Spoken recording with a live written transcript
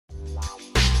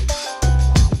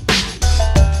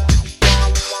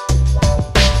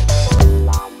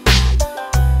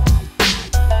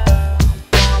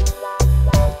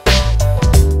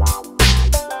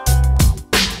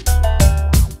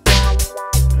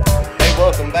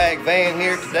welcome back, Van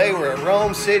here. Today we're at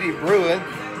Rome City Brewing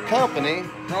Company.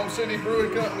 Rome City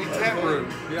Brewing Company Tap Brew.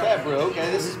 Yep. Tap Brew,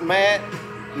 okay, this is Matt.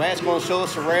 Matt's going to show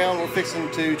us around. We're fixing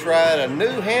to try a new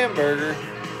hamburger,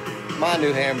 my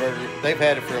new hamburger. They've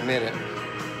had it for a minute.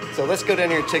 So let's go down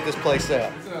here and check this place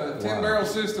out. It's a 10-barrel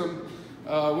system. We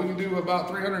can do about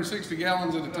 360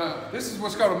 gallons at a time. This is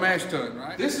what's called a mash tun,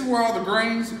 right? This is where all the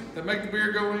grains that make the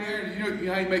beer go in here. You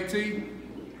know how you make tea?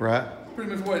 Right.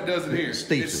 Pretty much what it does in here. It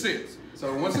sits.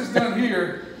 So once it's done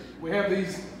here, we have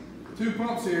these two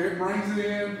pumps here. It brings it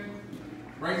in,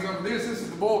 brings up this. This is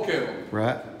the boil kettle.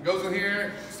 Right. Goes in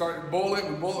here, start to boil it.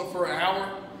 We boil it for an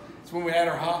hour. It's when we add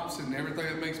our hops and everything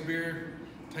that makes beer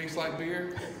taste like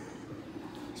beer.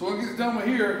 So when it gets done with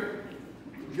here,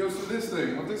 it goes to this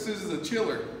thing. What this is a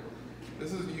chiller.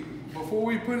 This is before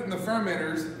we put it in the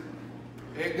fermenters.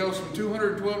 It goes from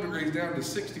 212 degrees down to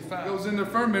 65. It goes in the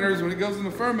fermenters. When it goes in the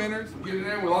fermenters, we get it in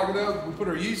there, we lock it up, we put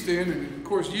our yeast in, and of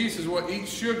course yeast is what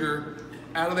eats sugar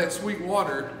out of that sweet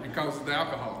water and causes the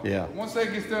alcohol. Yeah. Once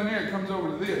that gets done here, it comes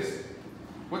over to this.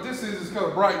 What this is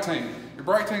called a bright tank. Your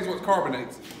bright tank is what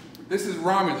carbonates. This is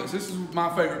Romulus. This is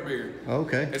my favorite beer.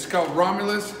 Okay. It's called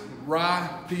Romulus Rye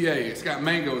PA. It's got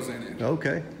mangoes in it.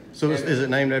 Okay. So is it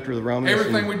named after the Romulus?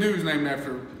 Everything we do is named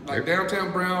after, like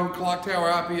Downtown Brown, Clock Tower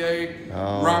IPA,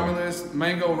 Romulus,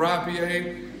 Mango Rye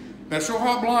PA. Now, Shore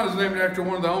Hot Blonde is named after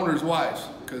one of the owner's wives,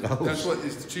 because that's what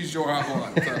she's Shore Hot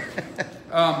Blonde.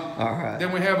 So, all right.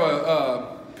 Then we have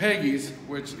a Peggy's,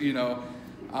 which, you know,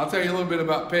 I'll tell you a little bit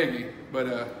about Peggy,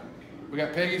 but we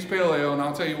got Peggy's Pale Ale, and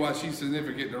I'll tell you why she's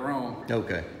significant to Rome.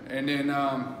 Okay. And then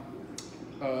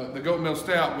the Goat Milk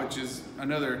Stout, which is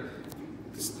another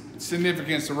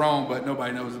significance to Rome, but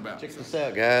nobody knows about. Check this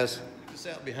out, guys. Just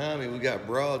out behind me, we got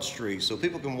Broad Street, so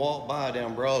people can walk by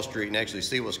down Broad Street and actually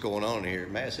see what's going on here.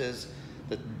 Matt says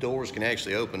that the doors can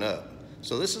actually open up.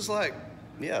 So this is like,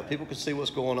 yeah, people can see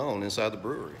what's going on inside the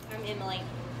brewery. I'm Emily.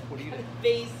 What are you doing?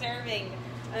 Be serving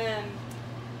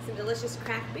some delicious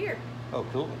craft beer. Oh,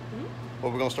 cool. What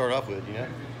are we gonna start off with, you know?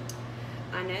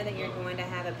 I know that you're going to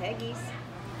have a Peggy's.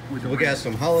 We got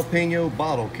some jalapeno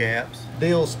bottle caps,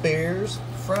 dill spears,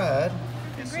 fried,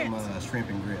 and some shrimp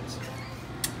and grits.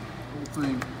 Whole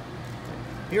thing.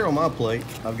 Here on my plate,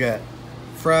 I've got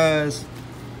fries.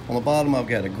 On the bottom, I've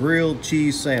got a grilled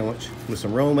cheese sandwich with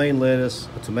some romaine lettuce,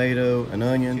 a tomato, an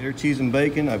onion, cheddar cheese and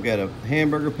bacon. I've got a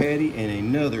hamburger patty and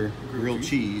another grilled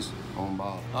cheese on the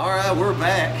bottom. All right, we're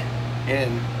back,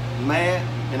 and Matt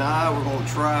and I were gonna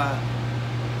try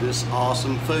this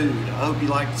awesome food. I hope you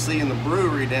like to see in the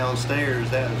brewery downstairs.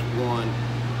 That is one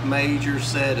major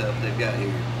setup they've got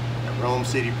here at Rome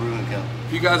City Brewing Company.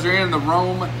 If you guys are in the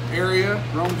Rome area,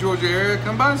 Rome, Georgia area,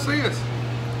 come by and see us.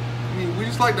 I mean, we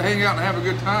just like to hang out and have a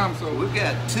good time. So we've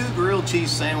got 2 grilled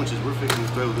cheese sandwiches. We're fixing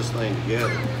to throw this thing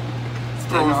together.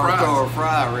 Throw our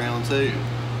fry around too.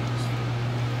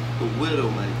 The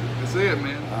Widowmaker. That's it,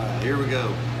 man. All right, here we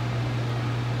go.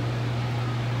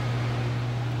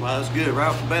 Wow, that's good. Right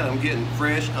off the bat, I'm getting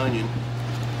fresh onion.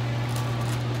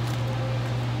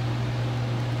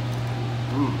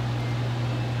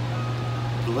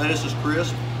 The lettuce is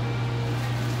crisp.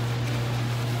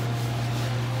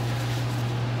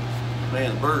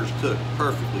 Man, the burger's cooked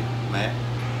perfectly, Matt.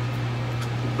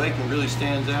 The bacon really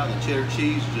stands out, and the cheddar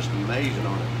cheese is just amazing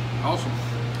on it. Awesome.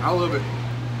 I love it.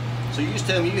 So you just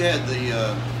tell me you had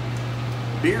the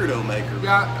Widowmaker.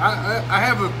 Yeah, I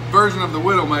have a version of the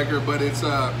Widowmaker, but it's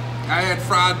I add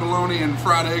fried bologna and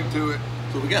fried egg to it.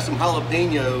 So we got some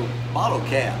jalapeno bottle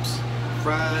caps,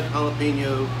 fried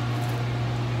jalapeno,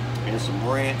 and some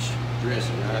ranch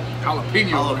dressing, right?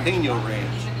 Jalapeno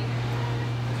ranch.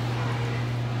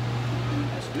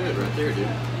 That's good right there, dude.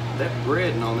 That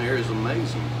breading on there is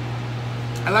amazing.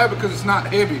 I like it because it's not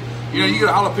heavy. You know, you get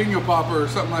a jalapeno popper or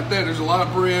something like that. There's a lot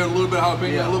of bread, a little bit of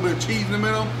jalapeno, a little bit of cheese in the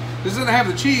middle. This doesn't have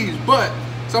the cheese, but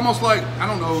it's almost like, I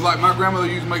don't know, like my grandmother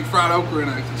used to make fried okra in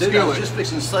a skillet. I was just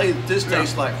fixing to say that this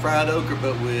tastes like fried okra,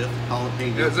 but with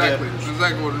jalapeno exactly. peppers.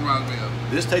 Exactly what it reminds me of.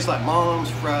 This tastes like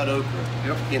Mom's fried okra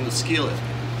in the skillet.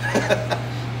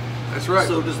 That's right.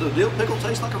 So does the dill pickle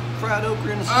taste like a fried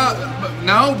okra in the skillet?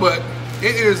 No, but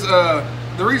it is,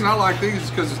 the reason I like these is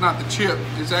because it's not the chip,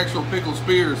 it's actual pickled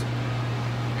spears.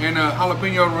 And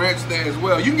jalapeno ranch there as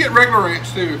well. You can get regular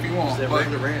ranch too if you want. Is that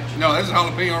regular ranch? No, that's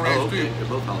jalapeno ranch too. They're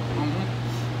both jalapeno.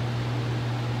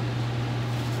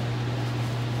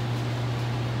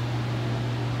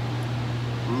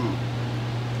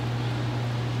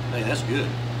 Hey, that's good.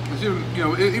 It's, you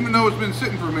know, even though it's been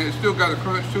sitting for a minute, it's still got a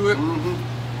crunch to it.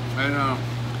 And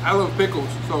I love pickles,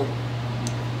 so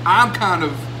I'm kind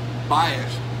of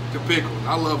biased to pickles.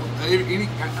 I love them.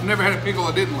 I've never had a pickle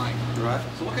I didn't like. Right.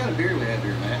 So what kind of beer we have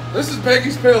here, Matt? This is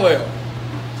Peggy's Pale Ale.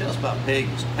 Tell us about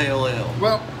Peggy's Pale Ale.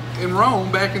 Well, in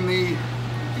Rome, back in the,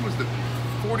 I think it was the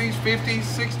 40s, 50s,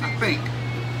 60s, I think,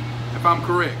 if I'm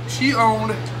correct. She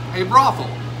owned a brothel.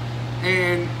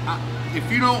 And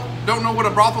if you don't know what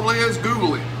a brothel is,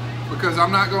 Google it, because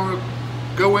I'm not going to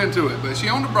go into it. But she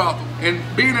owned a brothel. And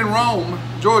being in Rome,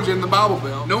 Georgia, in the Bible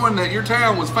Belt, knowing that your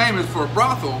town was famous for a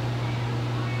brothel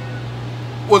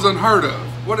was unheard of.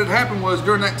 What had happened was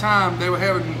during that time, they were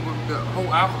having the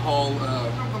whole alcohol,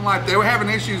 something like they were having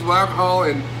issues with alcohol,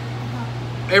 and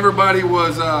everybody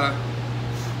was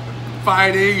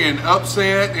fighting and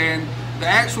upset. And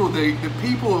the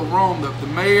people of Rome, the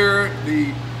mayor,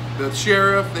 the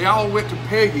sheriff, they all went to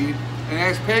Peggy and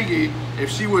asked Peggy if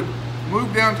she would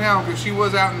move downtown, because she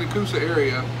was out in the Coosa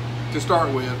area to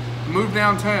start with, move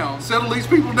downtown, settle these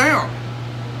people down.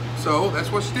 So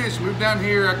that's what she did. She moved down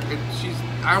here.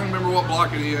 I don't remember what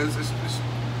block it is. It's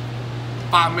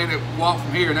a 5-minute walk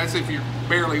from here, and that's if you're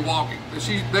barely walking.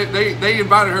 They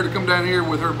invited her to come down here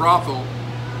with her brothel,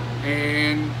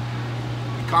 and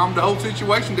calmed the whole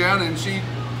situation down, and she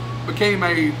became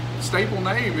a staple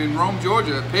name in Rome,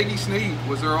 Georgia. Peggy Sneed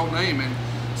was her old name, and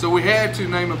so we had to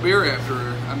name a beer after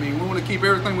her. I mean, we want to keep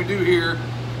everything we do here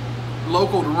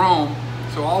local to Rome,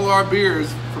 so all of our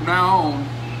beers from now on,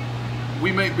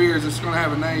 we make beers that's going to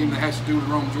have a name that has to do with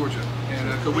Rome, Georgia, and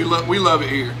because we love it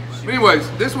here. But anyways,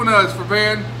 this one is for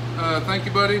Van. Thank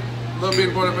you, buddy. Love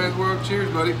being part of Van's World.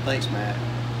 Cheers, buddy. Thanks, Matt.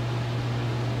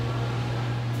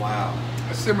 Wow.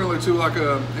 It's similar to like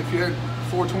if you had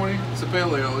 420, it's a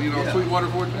pale ale, you know, Yeah. Sweetwater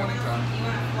 420. You want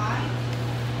a fly?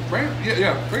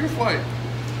 Bring a flight.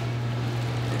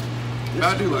 This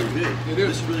I is do really like it. good. It is.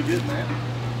 This is really good, man.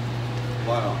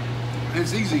 Wow.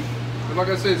 It's easy. But like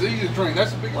I said, it's easy to drink.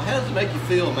 That's the big. Well, how does it make you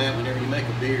feel, man, whenever you make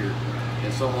a beer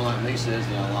and someone like me says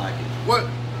that I like it? What?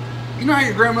 You know how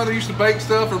your grandmother used to bake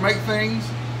stuff or make things,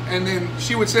 and then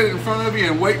she would set it in front of you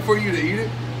and wait for you to eat it?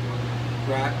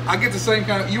 Right. I get the same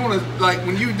kind of, you want to, like,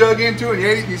 when you dug into it and you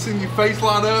ate it, you see your face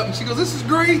light up, and she goes, this is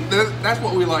great. That's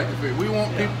what we like to do. We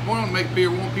want people, we want to make beer,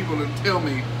 we want people to tell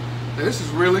me that this is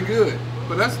really good.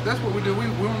 But that's what we do. We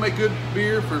want to make good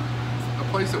beer for a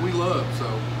place that we love, so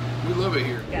we love it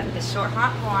here. Got the short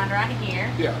hot blonde right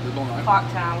here. Yeah, the blonde. Clock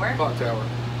tower. Clock tower.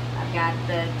 I've got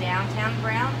the downtown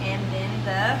brown and then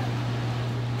the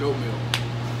Goat milk.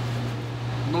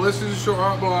 Melissa's a short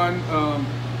hot blonde.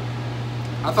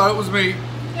 I thought it was me,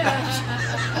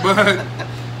 but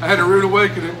I had a rude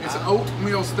awakening. It's an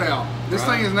oatmeal stout. This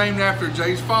thing is named after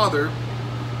Jay's father.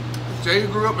 Jay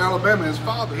grew up in Alabama. His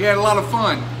father, he had a lot of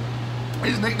fun.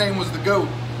 His nickname was the Goat,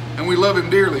 and we love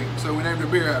him dearly, so we named a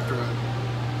beer after him.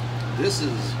 This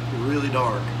is really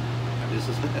dark. This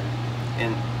is,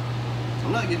 and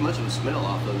I'm not getting much of a smell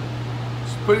off of it.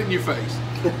 Just put it in your face.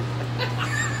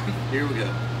 Here we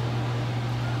go.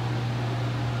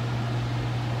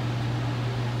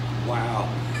 Wow.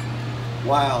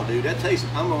 Wow, dude, that tastes,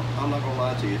 I'm not gonna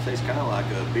lie to you, it tastes kind of like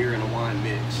a beer and a wine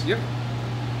mix. Yep.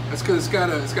 That's because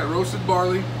it's got roasted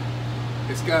barley.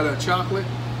 It's got chocolate.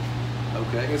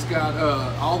 Okay. It's got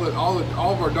all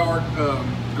of our dark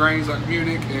grains like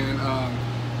Munich and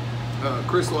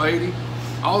Crystal 80.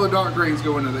 All the dark grains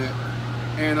go into that,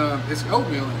 and it's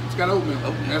oatmeal in it. It's got oatmeal.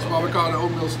 That's why we call it an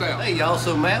oatmeal stout. Hey, y'all,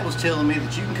 so Matt was telling me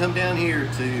that you can come down here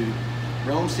to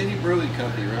Rome City Brewing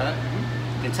Company, right?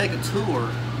 And take a tour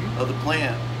of the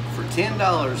plant for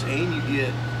 $10, and you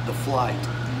get the flight.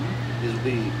 It'll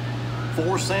be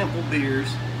 4 sample beers,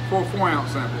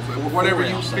 4-ounce samples, so Four whatever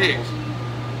you ounce pick.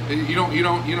 samples. You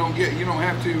don't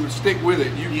have to stick with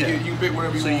it. You can pick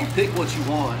whatever you so want. you pick what you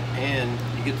want, and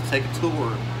you get to take a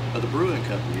tour of the brewing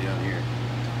company down here.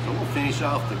 So we'll finish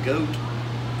off the goat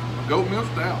Goat milk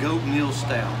stout. goat meal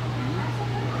stout.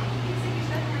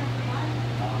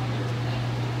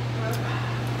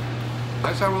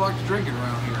 That's how we like to drink it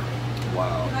around here.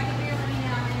 Wow.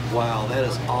 Wow, that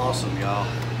is awesome, y'all.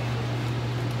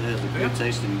 That is a good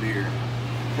tasting beer.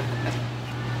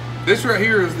 This right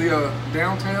here is the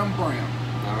downtown brown.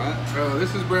 All right.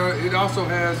 This is brown. It also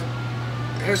has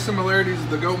similarities to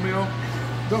the goat meal.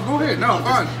 No, go ahead. No,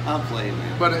 fine. I'm playing,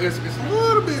 man. But it's a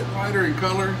little bit lighter in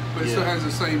color, but it still Yeah. has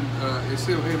the same. It's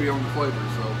still heavy on the flavor.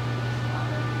 So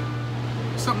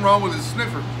something wrong with his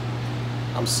sniffer.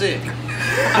 I'm sick.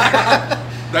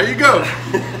 There you go.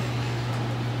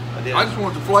 I I just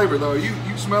want the flavor though. You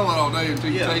smell it all day until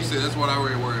you Yeah. taste it. That's what I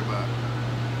really worry about.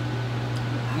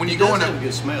 When you It go does in have a there,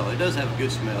 good smell. It does have a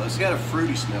good smell. It's got a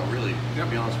fruity smell, really, to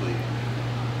be honest with you.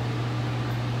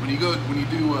 when you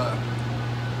do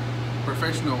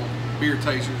professional beer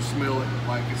tasters smell it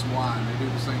like it's wine. They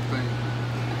do the same thing.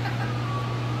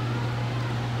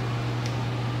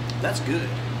 That's good.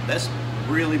 That's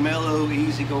really mellow,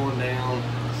 easy going down.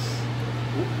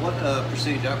 What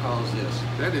percentage alcohol is this?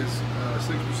 That is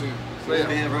 6%. What do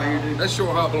we have right here, dude? That's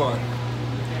short hop blonde.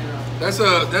 That's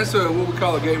a what we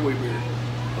call a gateway beer.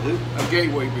 Who? A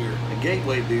gateway beer. A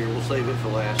gateway beer. We'll save it for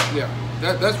last. Yeah,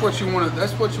 that's what you want to.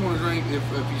 That's what you want to drink if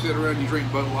you sit around and you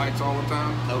drink Bud Lights all the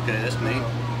time. Okay, that's me.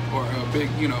 Or big,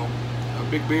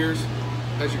 big beers.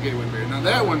 That's your gateway beer. Now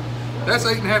that one, that's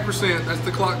 8.5%. That's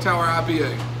the Clock Tower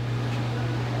IPA.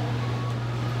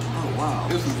 Oh wow.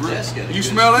 This is real. That's got a You good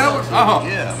smell that one? smell to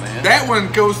it. Yeah, man. That one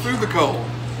goes through the coal.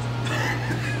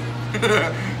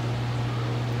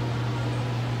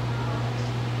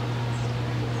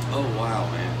 Oh wow,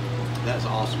 man. That's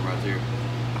awesome right there.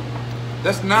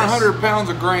 That's 900 pounds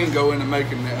of grain go into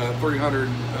making a 300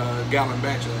 gallon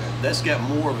batch of that. That's got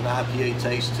more of an IPA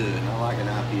taste to it, and I like an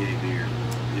IPA beer.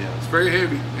 Yeah. It's very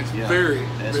heavy. It's very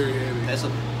heavy. That's a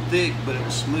thick, but it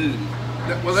was smooth.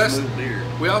 Smooth beer.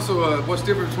 We also, what's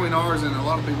different between ours and a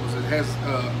lot of people's, it has,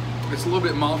 it's a little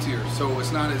bit maltier, so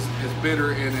it's not as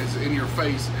bitter and as in your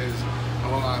face as a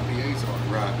lot of IPAs are.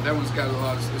 Right. That one's got a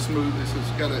lot of smoothness.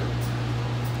 It's got a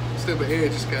step of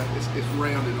edge. It's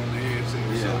rounded on the edge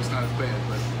there, so it's not as bad.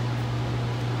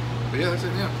 But yeah, that's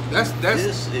it. Yeah, that's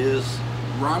This is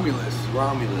Romulus.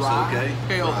 Romulus. Okay.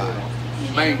 Pale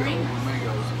Right.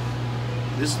 mangoes.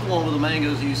 This is the one with the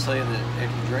mangoes. He's saying that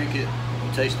after you drink it,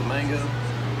 you taste the mango. I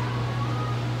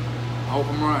hope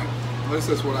I'm right. At least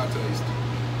that's what I taste. I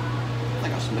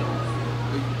think I smell it.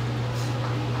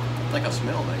 I think I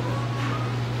smell mango.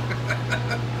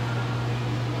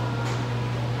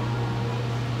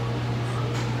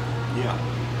 Yeah.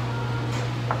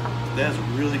 That's a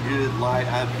really good light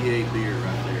IPA beer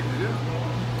right there. Yeah.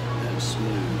 That's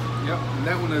smooth. Yep. And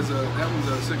that one's a 6%.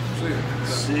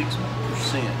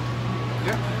 6%.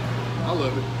 Yeah. I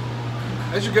love it.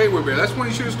 That's your gateway beer. That's one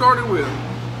you should have started with.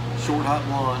 Short hot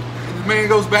blonde. And the man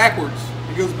goes backwards.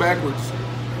 He goes backwards.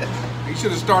 He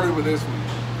should have started with this one.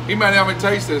 He might not even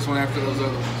taste this one after those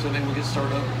other ones. So then we get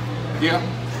started over. Yeah.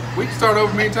 We can start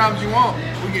over many times as you want.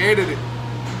 We can edit it.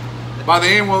 By the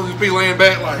end, we'll just be laying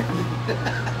back like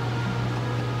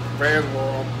fans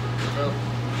wall.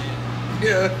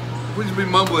 Yeah. We just be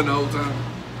mumbling the whole time.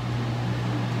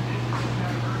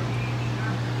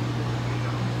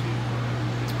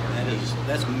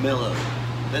 That's mellow.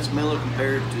 That's mellow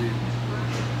compared to.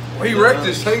 Well, he wrecked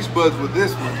his taste buds with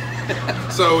this one,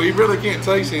 so he really can't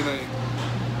taste anything.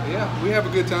 Yeah, we have a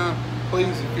good time.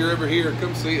 Please, if you're ever here,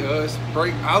 come see us.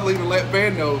 I'll even let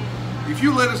Van know. If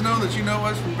you let us know that you know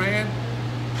us from Van,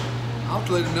 I'll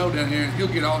let him know down here, and he'll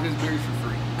get all his beers for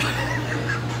free.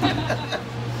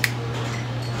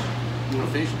 You want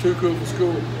to finish? Too cool for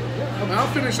school. I mean, I'll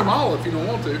finish them all if you don't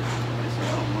want to. I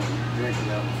don't want to drink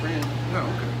without a friend. No,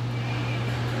 okay.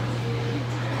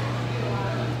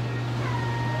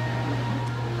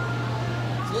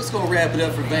 So let's go wrap it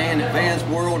up for Van at Van's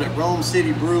World at Rome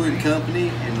City Brewing Company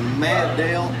in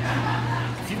Mattdale.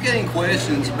 If you've got any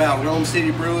questions about Rome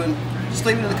City Brewing, just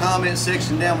leave it in the comments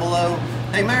section down below.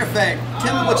 Hey, matter of fact,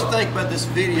 tell me what you think about this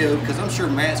video, because I'm sure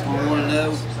Matt's going to want to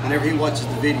know whenever he watches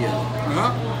the video.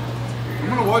 I'm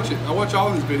going to watch it. I watch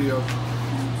all these videos.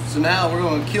 So now we're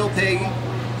going to kill Peggy.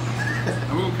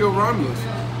 I'm going to kill Romulus.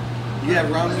 You have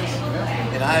Romulus,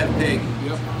 and I have Peggy.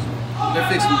 Yep. They're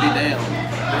fixing to be down.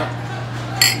 Yep.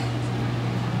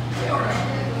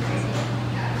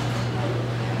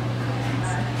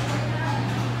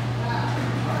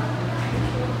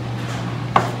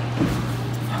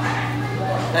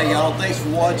 Hey y'all, thanks for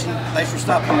watching. Thanks for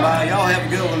stopping by. Y'all have a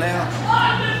good one now.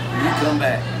 You come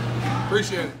back.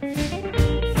 Appreciate it.